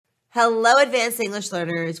Hello, advanced English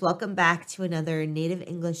learners. Welcome back to another native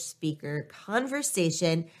English speaker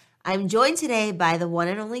conversation. I'm joined today by the one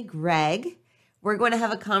and only Greg. We're going to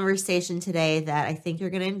have a conversation today that I think you're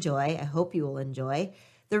going to enjoy. I hope you will enjoy.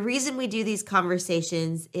 The reason we do these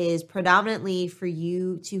conversations is predominantly for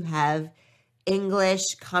you to have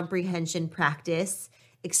English comprehension practice,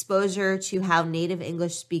 exposure to how native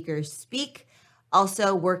English speakers speak,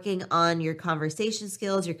 also working on your conversation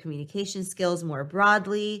skills, your communication skills more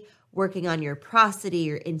broadly, working on your prosody,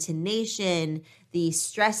 your intonation, the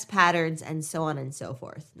stress patterns, and so on and so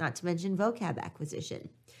forth, not to mention vocab acquisition.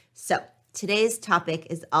 So today's topic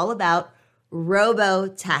is all about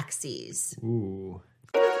robo-taxis. Ooh.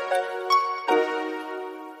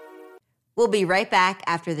 We'll be right back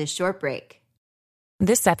after this short break.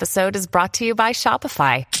 This episode is brought to you by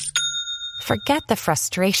Shopify. Forget the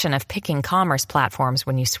frustration of picking commerce platforms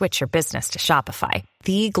when you switch your business to Shopify,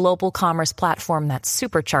 the global commerce platform that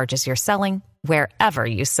supercharges your selling wherever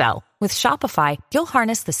you sell. With Shopify, you'll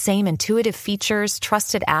harness the same intuitive features,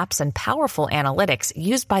 trusted apps, and powerful analytics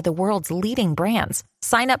used by the world's leading brands.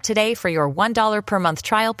 Sign up today for your $1 per month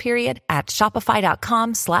trial period at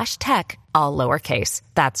shopify.com/tech, all lowercase.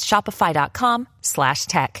 That's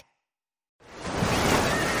shopify.com/tech.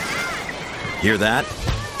 Hear that?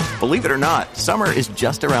 Believe it or not, summer is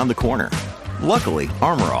just around the corner. Luckily,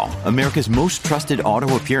 Armor All, America's most trusted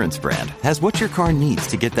auto appearance brand, has what your car needs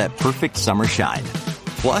to get that perfect summer shine.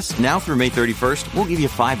 Plus, now through May 31st, we'll give you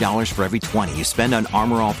 $5 for every $20 you spend on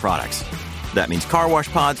Armor All products. That means car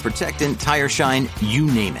wash pods, protectant, tire shine, you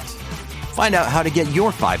name it. Find out how to get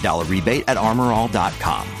your $5 rebate at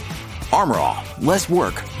armorall.com. Armor All, less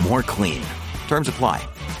work, more clean. Terms apply.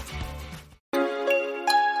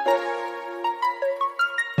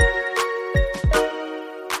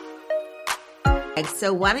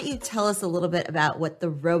 So why don't you tell us a little bit about what the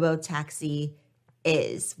robo-taxi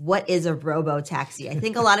is? What is a robo-taxi? I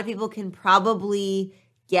think a lot of people can probably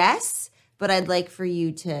guess, but I'd like for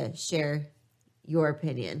you to share your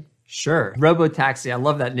opinion. Sure. Robo-taxi. I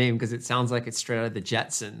love that name because it sounds like it's straight out of the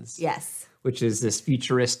Jetsons. Yes. Which is this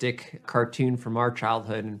futuristic cartoon from our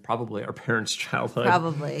childhood and probably our parents' childhood.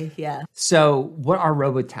 Probably, yeah. So what are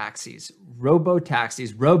robo-taxis?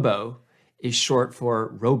 Robo-taxis, robo is short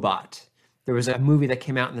for robot. There was a movie that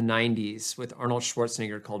came out in the 90s with Arnold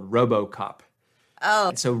Schwarzenegger called RoboCop. Oh.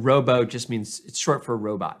 And so robo just means, it's short for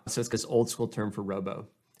robot. So it's this old school term for robo,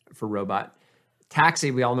 for robot. Taxi,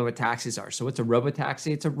 we all know what taxis are. So what's a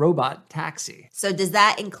robo-taxi? It's a robot taxi. So does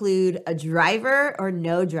that include a driver or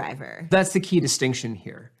no driver? That's the key distinction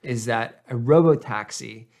here, is that a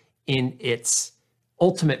robo-taxi in its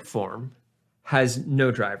ultimate form has no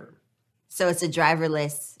driver. So it's a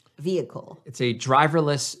driverless vehicle. It's a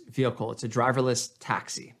driverless vehicle. It's a driverless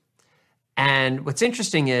taxi. And what's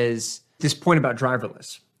interesting is this point about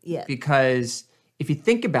driverless. Yeah. Because if you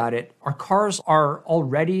think about it, our cars are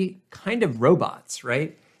already kind of robots,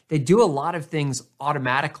 right? They do a lot of things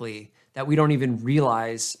automatically that we don't even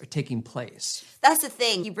realize are taking place. That's the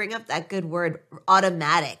thing. You bring up that good word,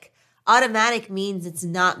 automatic. Automatic means it's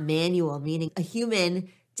not manual, meaning a human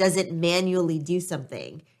doesn't manually do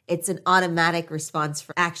something. It's an automatic response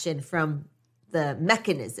for action from the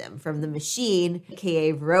mechanism, from the machine,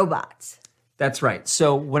 aka robot. That's right.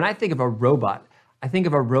 So when I think of a robot, I think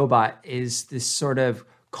of a robot as this sort of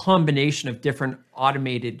combination of different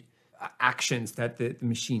automated actions that the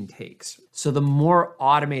machine takes. So the more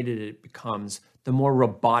automated it becomes, the more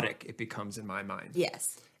robotic it becomes in my mind.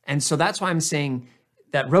 Yes. And so that's why I'm saying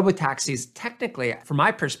that robotaxis technically, from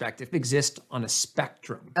my perspective, exist on a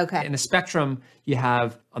spectrum. Okay. In a spectrum, you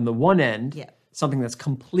have on the one end, something that's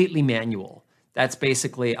completely manual. That's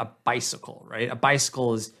basically a bicycle, right? A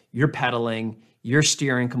bicycle is you're pedaling, you're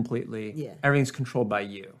steering completely, everything's controlled by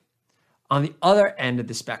you. On the other end of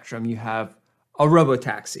the spectrum, you have a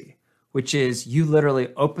robotaxi, which is you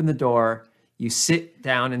literally open the door, you sit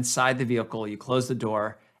down inside the vehicle, you close the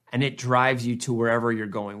door, and it drives you to wherever you're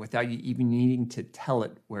going without you even needing to tell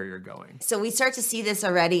it where you're going. So we start to see this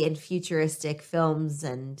already in futuristic films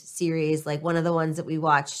and series. Like one of the ones that we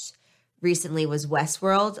watched recently was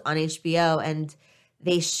Westworld on HBO, and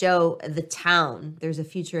they show the town. There's a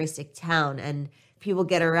futuristic town, and people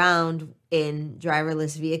get around in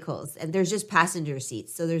driverless vehicles, and there's just passenger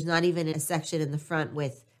seats. So there's not even a section in the front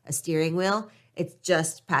with a steering wheel. It's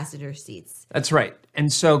just passenger seats. That's right. And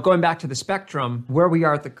so going back to the spectrum, where we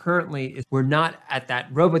are currently is we're not at that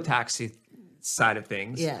robotaxi side of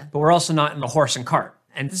things, but we're also not in the horse and cart.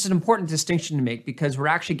 And this is an important distinction to make because we're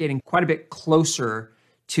actually getting quite a bit closer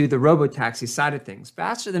to the robotaxi side of things,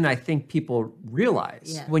 faster than I think people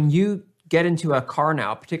realize. Yeah. When you get into a car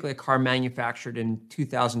now, particularly a car manufactured in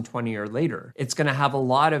 2020 or later, it's going to have a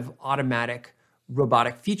lot of automatic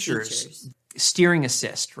robotic features. Steering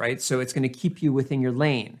assist, right? So it's going to keep you within your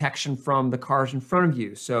lane. Detection from the cars in front of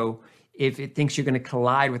you. So if it thinks you're going to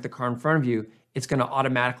collide with the car in front of you, it's going to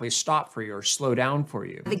automatically stop for you or slow down for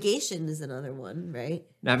you. Navigation is another one, right?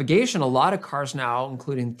 Navigation, a lot of cars now,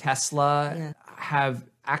 including Tesla, have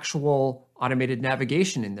actual automated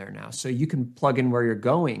navigation in there now. So you can plug in where you're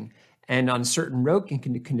going, and on certain road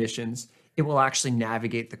conditions, it will actually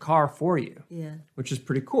navigate the car for you, which is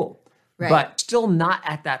pretty cool. Right. But still not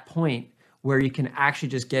at that point where you can actually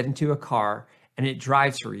just get into a car and it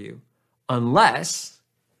drives for you, unless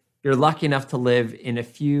you're lucky enough to live in a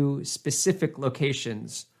few specific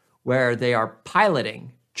locations where they are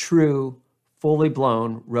piloting true, fully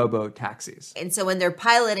blown robo-taxis. And so when they're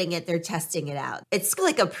piloting it, they're testing it out. It's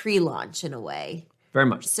like a pre-launch in a way. Very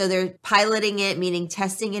much. So they're piloting it, meaning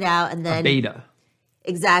testing it out, and then... A beta.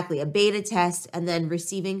 Exactly, a beta test, and then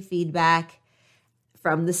receiving feedback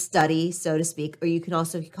from the study, so to speak, or you can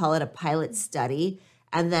also call it a pilot study,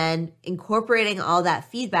 and then incorporating all that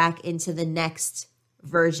feedback into the next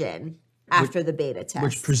version after the beta test.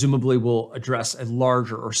 Which presumably will address a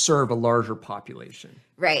larger or serve a larger population.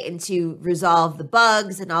 Right, and to resolve the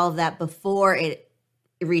bugs and all of that before it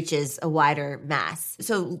reaches a wider mass.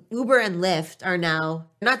 So Uber and Lyft are now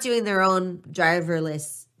not doing their own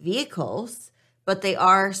driverless vehicles, but they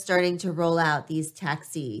are starting to roll out these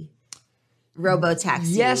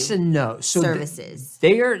robo-taxi yes and no. So services.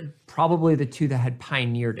 They are probably the two that had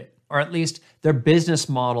pioneered it, or at least their business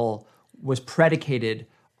model was predicated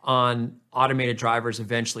on automated drivers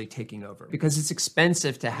eventually taking over, because it's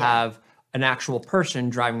expensive to have an actual person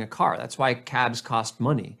driving a car. That's why cabs cost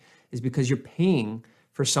money, is because you're paying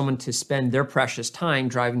for someone to spend their precious time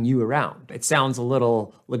driving you around. It sounds a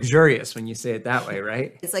little luxurious when you say it that way,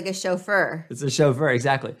 right? It's like a chauffeur. It's a chauffeur,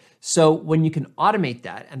 exactly. So when you can automate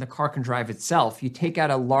that and the car can drive itself, you take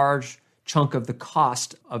out a large chunk of the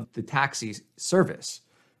cost of the taxi service.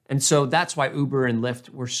 And so that's why Uber and Lyft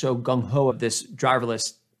were so gung-ho of this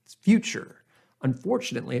driverless future.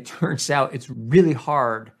 Unfortunately, it turns out it's really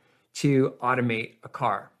hard to automate a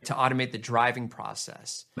car, to automate the driving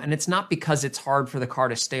process. And it's not because it's hard for the car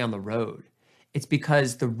to stay on the road. It's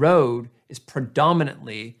because the road is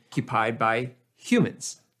predominantly occupied by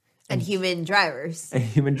humans. And human drivers. And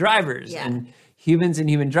human drivers. Yeah. And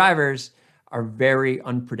human drivers are very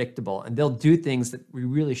unpredictable, and they'll do things that we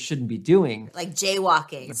really shouldn't be doing. Like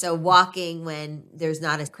jaywalking. So walking when there's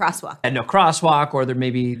not a crosswalk. And no crosswalk, or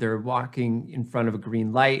they're walking in front of a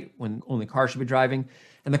green light when only cars should be driving.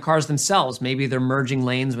 And the cars themselves, maybe they're merging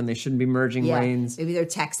lanes when they shouldn't be merging lanes. Maybe they're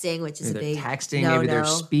texting, which is maybe a big texting, no-no. maybe they're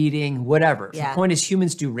speeding, whatever. Yeah. The point is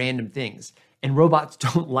humans do random things, and robots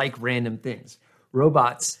don't like random things.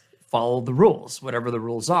 Robots follow the rules, whatever the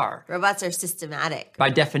rules are. Robots are systematic.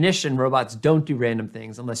 By definition, robots don't do random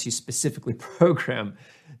things unless you specifically program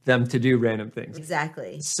them to do random things.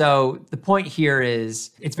 Exactly. So the point here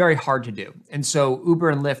is it's very hard to do. And so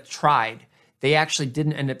Uber and Lyft tried. They actually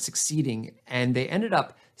didn't end up succeeding, and they ended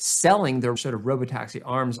up selling their sort of robotaxi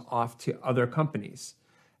arms off to other companies.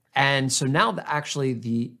 And so now actually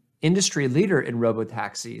the industry leader in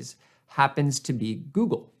robotaxis happens to be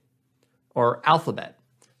Google or Alphabet.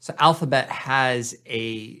 So Alphabet has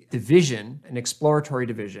a division, an exploratory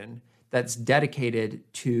division, that's dedicated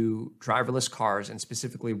to driverless cars and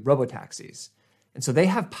specifically robotaxis. And so they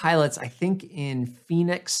have pilots, I think, in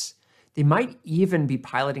Phoenix. They might even be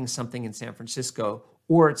piloting something in San Francisco,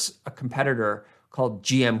 or it's a competitor called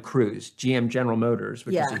GM Cruise, GM General Motors,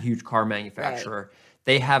 which is a huge car manufacturer. Right.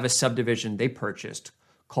 They have a subdivision they purchased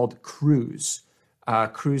called Cruise,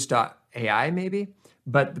 Cruise.ai maybe.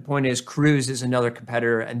 But the point is, Cruise is another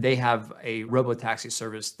competitor, and they have a robotaxi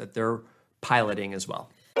service that they're piloting as well.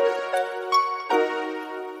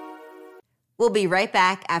 We'll be right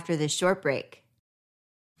back after this short break.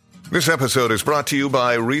 This episode is brought to you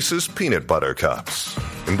by Reese's Peanut Butter Cups.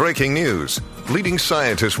 In breaking news, leading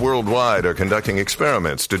scientists worldwide are conducting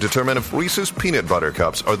experiments to determine if Reese's Peanut Butter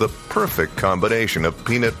Cups are the perfect combination of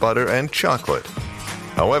peanut butter and chocolate.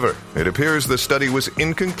 However, it appears the study was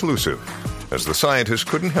inconclusive, as the scientists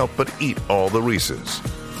couldn't help but eat all the Reese's.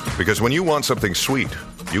 Because when you want something sweet,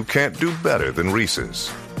 you can't do better than Reese's.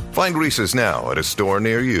 Find Reese's now at a store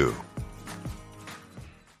near you.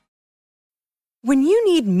 When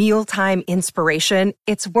you need mealtime inspiration,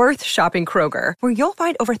 it's worth shopping Kroger, where you'll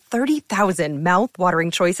find over 30,000 mouth-watering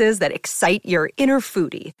choices that excite your inner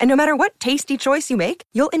foodie. And no matter what tasty choice you make,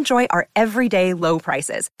 you'll enjoy our everyday low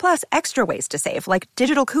prices, plus extra ways to save, like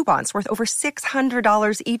digital coupons worth over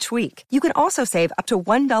 $600 each week. You can also save up to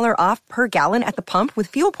 $1 off per gallon at the pump with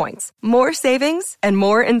fuel points. More savings and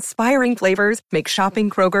more inspiring flavors make shopping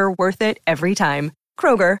Kroger worth it every time.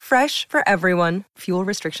 Kroger, fresh for everyone. Fuel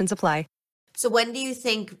restrictions apply. So when do you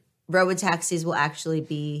think robotaxis will actually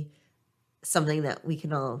be something that we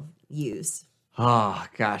can all use? Oh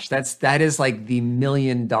gosh, that is like the $1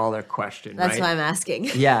 million question. That's right? why I'm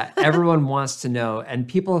asking. Yeah, everyone wants to know, and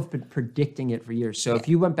people have been predicting it for years. So if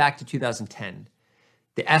you went back to 2010,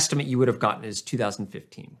 the estimate you would have gotten is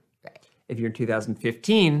 2015. Right. If you're in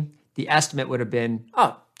 2015, the estimate would have been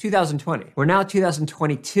 2020. We're now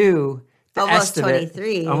 2022. Almost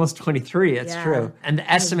 23. Almost 23, that's true. And the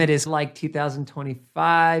estimate is like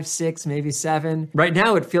 2025, 6, maybe 7. Right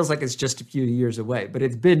now, it feels like it's just a few years away, but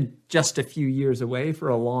it's been just a few years away for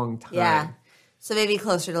a long time. Yeah. So maybe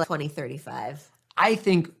closer to like 2035. I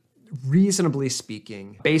think, reasonably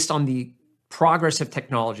speaking, based on the progress of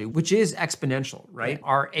technology, which is exponential, right? Yeah.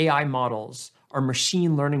 Our AI models, our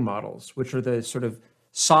machine learning models, which are the sort of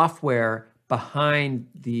software behind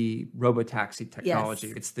the robotaxi technology.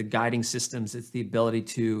 Yes. It's the guiding systems. It's the ability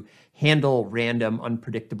to handle random,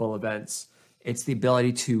 unpredictable events. It's the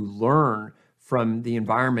ability to learn from the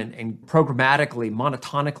environment and programmatically,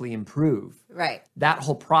 monotonically improve. Right. That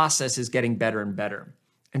whole process is getting better and better.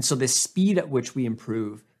 And so the speed at which we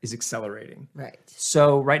improve is accelerating. Right.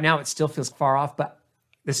 So right now it still feels far off, but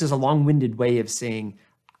this is a long-winded way of saying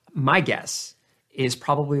my guess is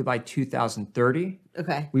probably by 2030,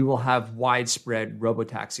 we will have widespread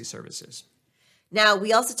robotaxi services. Now,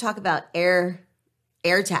 we also talk about air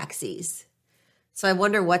taxis. So I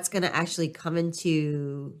wonder what's going to actually come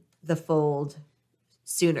into the fold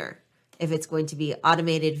sooner. If it's going to be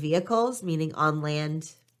automated vehicles, meaning on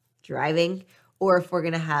land driving, or if we're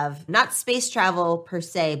going to have not space travel per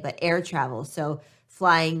se, but air travel. So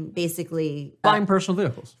flying basically... Flying personal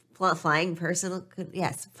vehicles. Flying personal,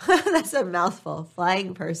 yes, that's a mouthful.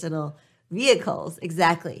 Flying personal vehicles,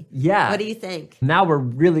 exactly. Yeah. What do you think? Now we're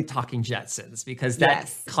really talking Jetsons, because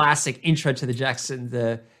that classic intro to the Jetsons,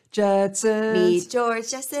 the Jetsons. Meet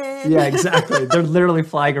George Jetson. Yeah, exactly. They're literally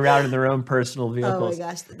flying around in their own personal vehicles. Oh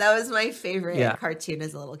my gosh, that was my favorite cartoon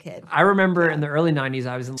as a little kid. I remember in the early 90s,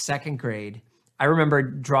 I was in 2nd grade. I remember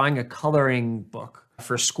drawing a coloring book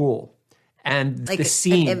for school. And like the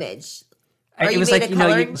scene. An image. It was like,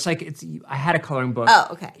 I had a coloring book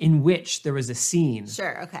in which there was a scene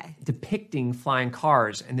depicting flying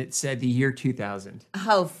cars, and it said the year 2000.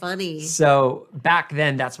 Oh, funny. So back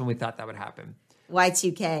then, that's when we thought that would happen.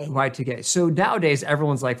 Y2K. So nowadays,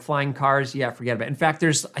 everyone's like, flying cars, forget about it. In fact,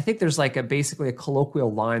 I think there's like basically a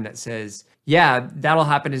colloquial line that says, that'll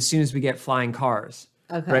happen as soon as we get flying cars.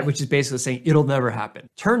 Okay. Right, which is basically saying it'll never happen.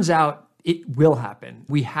 Turns out it will happen.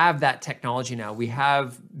 We have that technology now. We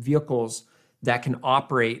have vehicles that can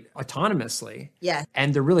operate autonomously. Yeah.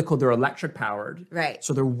 And they're really cool. They're electric powered. Right.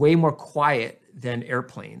 So they're way more quiet than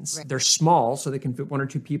airplanes. Right. They're small, so they can fit 1 or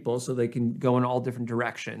 2 people, so they can go in all different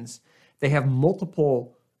directions. They have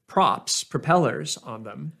multiple propellers on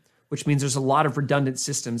them, which means there's a lot of redundant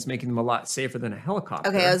systems, making them a lot safer than a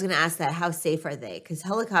helicopter. Okay, I was going to ask that. How safe are they? Because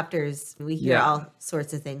helicopters, we hear all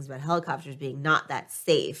sorts of things about helicopters being not that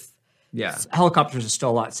safe. Yeah, helicopters are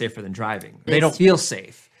still a lot safer than driving. They don't feel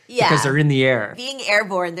safe. Yeah. Because they're in the air. Being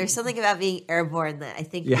airborne, there's something about being airborne that I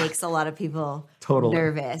think makes a lot of people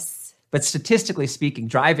nervous. But statistically speaking,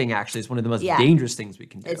 driving actually is one of the most dangerous things we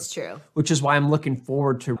can do. It's true. Which is why I'm looking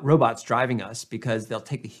forward to robots driving us, because they'll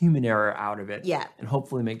take the human error out of it and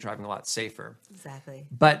hopefully make driving a lot safer. Exactly.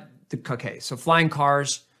 But, so flying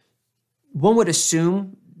cars, one would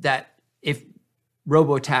assume that if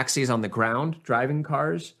robo-taxis on the ground driving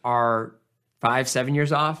cars are 5-7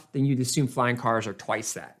 years off, then you'd assume flying cars are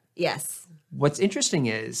twice that. Yes. What's interesting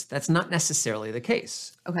is that's not necessarily the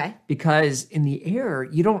case. Okay. Because in the air,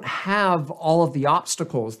 you don't have all of the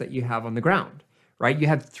obstacles that you have on the ground, right? You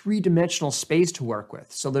have 3-dimensional space to work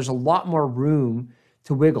with. So there's a lot more room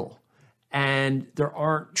to wiggle. And there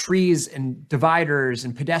aren't trees and dividers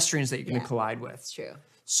and pedestrians that you're going to collide with. That's true.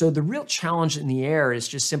 So the real challenge in the air is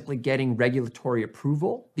just simply getting regulatory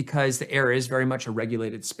approval, because the air is very much a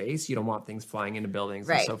regulated space. You don't want things flying into buildings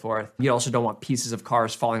and so forth. You also don't want pieces of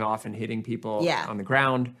cars falling off and hitting people on the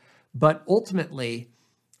ground. But ultimately,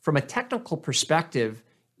 from a technical perspective,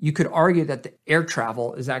 you could argue that the air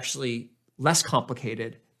travel is actually less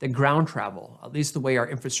complicated than ground travel, at least the way our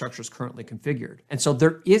infrastructure is currently configured. And so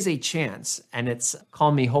there is a chance, and it's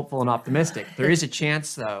call me hopeful and optimistic, there is a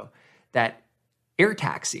chance though that air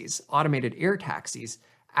taxis, automated air taxis,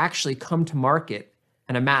 actually come to market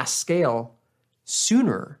on a mass scale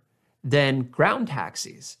sooner than ground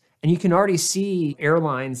taxis. And you can already see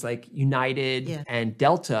airlines like United and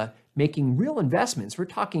Delta making real investments. We're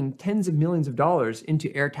talking tens of millions of dollars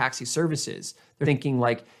into air taxi services. They're thinking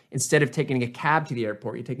like, instead of taking a cab to the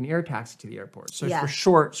airport, you take an air taxi to the airport. So for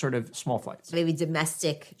short, sort of small flights. Maybe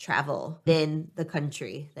domestic travel in the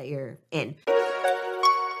country that you're in.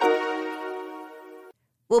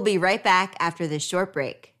 We'll be right back after this short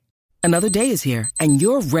break. Another day is here, and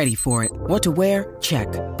you're ready for it. What to wear? Check.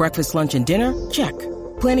 Breakfast, lunch, and dinner? Check.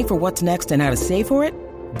 Planning for what's next and how to save for it?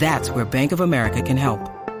 That's where Bank of America can help.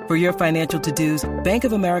 For your financial to-dos, Bank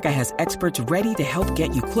of America has experts ready to help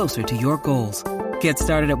get you closer to your goals. Get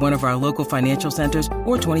started at one of our local financial centers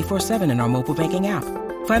or 24/7 in our mobile banking app.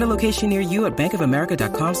 Find a location near you at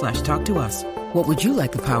bankofamerica.com/talktous. What would you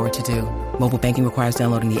like the power to do? Mobile banking requires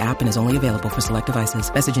downloading the app and is only available for select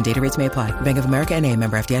devices. Message and data rates may apply. Bank of America NA,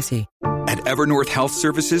 member FDIC. At Evernorth Health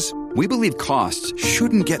Services, we believe costs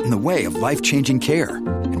shouldn't get in the way of life-changing care,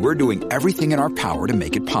 and we're doing everything in our power to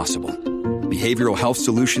make it possible. Behavioral health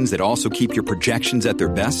solutions that also keep your projections at their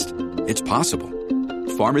best? It's possible.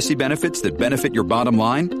 Pharmacy benefits that benefit your bottom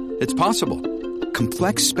line? It's possible.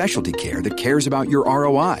 Complex specialty care that cares about your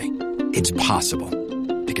ROI? It's possible.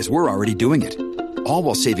 Because we're already doing it. All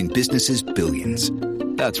while saving businesses billions.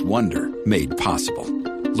 That's Wonder made possible.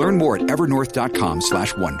 Learn more at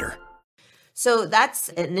evernorth.com/wonder. So that's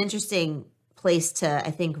an interesting place to,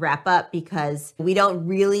 I think, wrap up, because we don't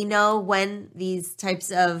really know when these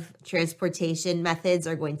types of transportation methods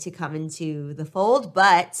are going to come into the fold.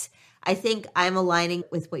 But I think I'm aligning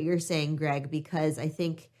with what you're saying, Greg, because I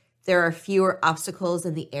think there are fewer obstacles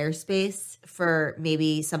in the airspace for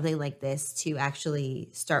maybe something like this to actually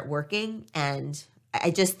start working. And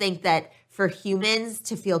I just think that for humans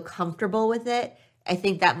to feel comfortable with it, I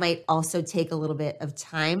think that might also take a little bit of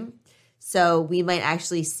time. So we might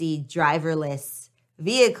actually see driverless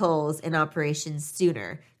vehicles in operation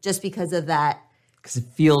sooner just because of that. Because it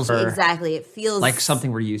feels exactly. It feels like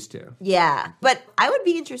something we're used to. Yeah. But I would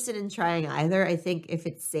be interested in trying either. I think if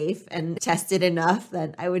it's safe and tested enough,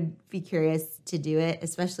 then I would be curious to do it,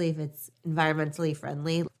 especially if it's environmentally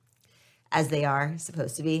friendly, as they are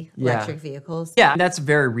supposed to be, electric vehicles. Yeah, that's a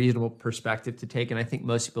very reasonable perspective to take, and I think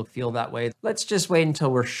most people feel that way. Let's just wait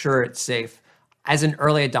until we're sure it's safe. As an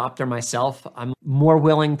early adopter myself, I'm more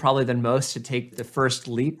willing probably than most to take the first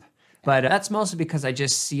leap. But that's mostly because I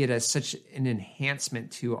just see it as such an enhancement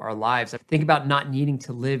to our lives. Think about not needing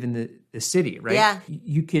to live in the city, right? Yeah.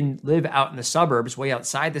 You can live out in the suburbs, way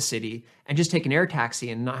outside the city, and just take an air taxi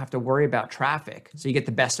and not have to worry about traffic. So you get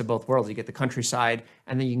the best of both worlds. You get the countryside,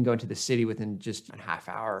 and then you can go into the city within just a half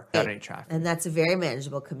hour without any traffic. And that's a very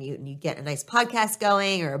manageable commute. And you get a nice podcast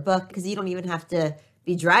going or a book, because you don't even have to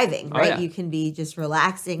be driving, right? Oh, yeah. You can be just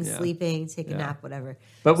relaxing, sleeping, take a nap, whatever.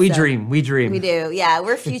 But we dream. We do. Yeah,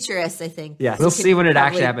 we're futurists, I think. Yeah, we'll see when it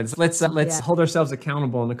actually happens. Let's hold ourselves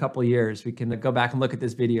accountable in a couple of years. We can go back and look at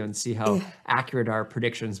this video and see how accurate our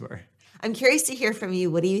predictions were. I'm curious to hear from you.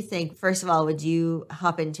 What do you think? First of all, would you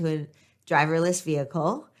hop into a driverless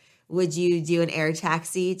vehicle? Would you do an air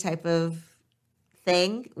taxi type of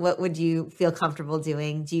thing? What would you feel comfortable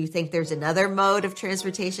doing? Do you think there's another mode of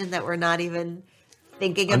transportation that we're not even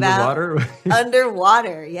thinking about?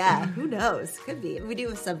 Underwater, yeah. Who knows? Could be. We do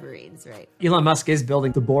with submarines, right? Elon Musk is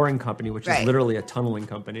building the Boring Company, which is literally a tunneling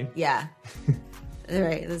company. Yeah.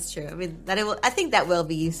 Right, that's true. I mean, I think that will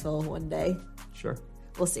be useful one day. Sure.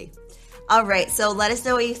 We'll see. All right, so let us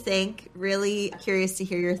know what you think. Really curious to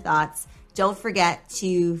hear your thoughts. Don't forget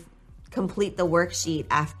to complete the worksheet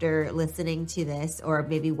after listening to this, or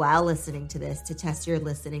maybe while listening to this, to test your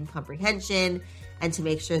listening comprehension and to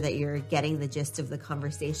make sure that you're getting the gist of the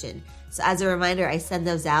conversation. So as a reminder, I send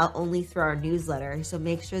those out only through our newsletter. So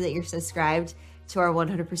make sure that you're subscribed to our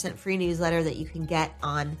 100% free newsletter that you can get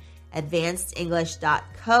on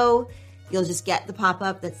advancedenglish.co. You'll just get the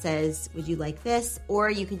pop-up that says, would you like this?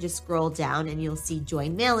 Or you can just scroll down and you'll see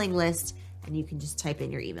join mailing list, and you can just type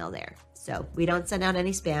in your email there. So we don't send out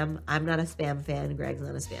any spam. I'm not a spam fan. Greg's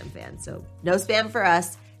not a spam fan. So no spam for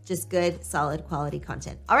us. Just good, solid, quality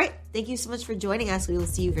content. All right. Thank you so much for joining us. We will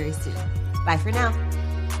see you very soon. Bye for now.